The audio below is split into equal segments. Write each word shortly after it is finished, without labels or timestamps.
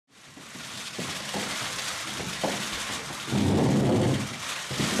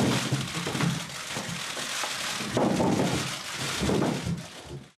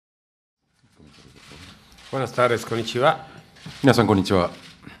Buenas tardes, konnichiwa。皆さん、こんにちは。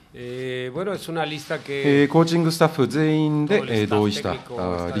Bueno, es una lista que コーチングスタッフ全員で同意したリ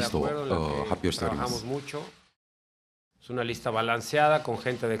ストを発表しております。Es una lista balanceada con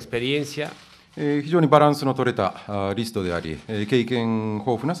gente de experiencia。非常にバランスの取れたリストであり、経験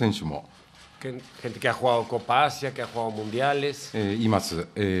豊富な選手も gente que ha jugado Copa Asia, que ha jugado mundiales。います。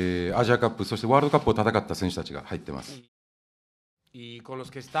アジアカップ、そしてワールドカップを戦った選手たちが入っています。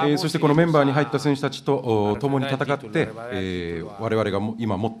そしてこのメンバーに入った選手たちと共に戦って、我々が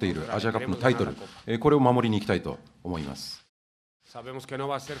今持っているアジアカップのタイトル、これを守りに行きたいと思います。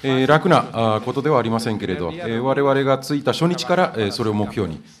楽なことではありませんけれど、我々がついた初日からそれを目標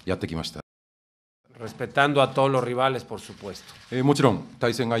にやってきました。もちろん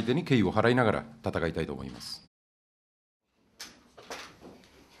対戦相手に敬意を払いながら戦いたいと思います。